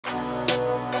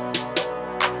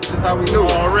That's how we do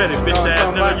it. Already, bitch You know ass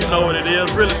what I'm nigga, talking you know what it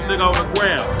is. Really nigga on the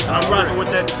ground. And I'm rocking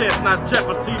with that Chestnut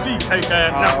Checkers TV take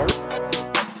ass now.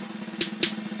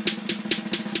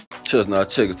 Chestnut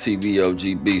Checkers TV,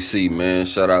 OGBC, man.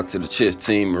 Shout out to the Chess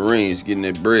Team Marines getting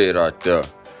that bread out there.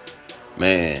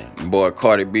 Man, boy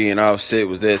Cardi B and Offset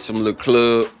was at some little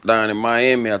club down in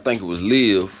Miami. I think it was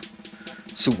Live.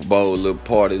 Super Bowl little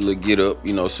party, little get up,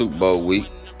 you know, Super Bowl week.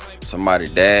 Somebody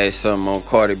died, something on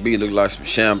Cardi B, looked like some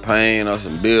champagne or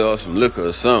some beer or some liquor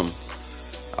or something.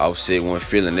 Offset wasn't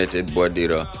feeling that boy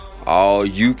did a all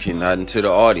you can out into the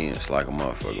audience like a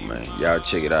motherfucker, man. Y'all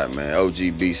check it out, man.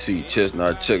 OGBC,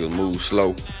 Chestnut Checkers, move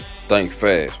slow, think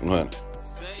fast, man.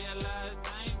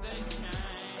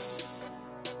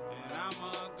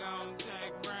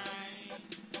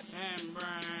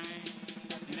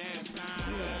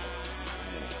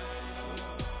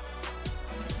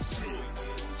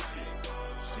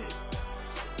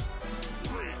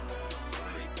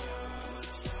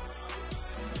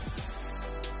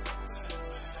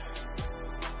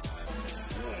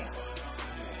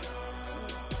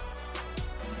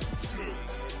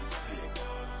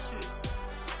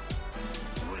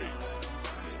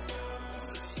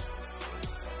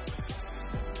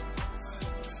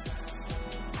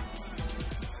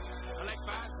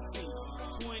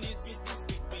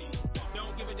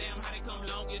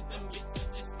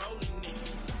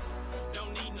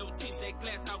 Don't need no tint, that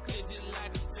glass, how could you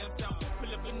like a